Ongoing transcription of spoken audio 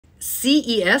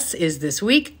CES is this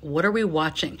week. What are we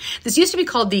watching? This used to be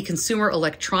called the Consumer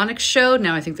Electronics Show.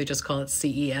 Now I think they just call it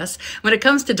CES. When it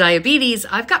comes to diabetes,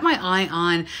 I've got my eye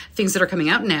on things that are coming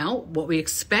out now, what we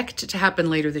expect to happen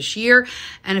later this year,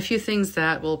 and a few things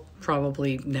that will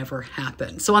probably never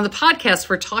happen. So on the podcast,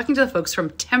 we're talking to the folks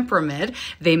from Tempramed.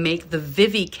 They make the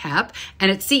VIVI cap, and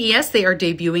at CES, they are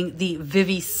debuting the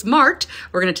VIVI Smart.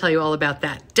 We're going to tell you all about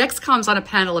that. Dexcom's on a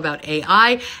panel about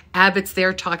AI. Abbott's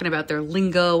there talking about their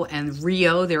Lingo and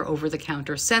Rio, their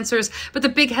over-the-counter sensors. But the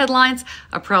big headlines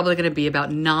are probably going to be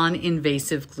about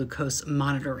non-invasive glucose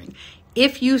monitoring.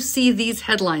 If you see these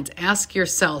headlines, ask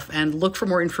yourself and look for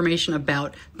more information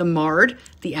about the MARD,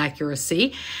 the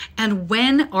accuracy, and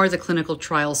when are the clinical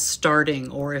trials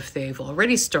starting, or if they've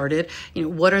already started,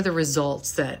 what are the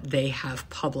results that they have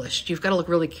published? You've got to look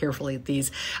really carefully at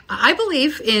these. I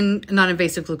believe in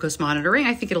non-invasive glucose monitoring.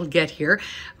 I think it'll get here,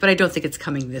 but I don't think it's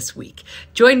coming this week.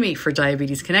 Join me for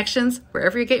Diabetes Connections,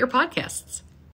 wherever you get your podcasts.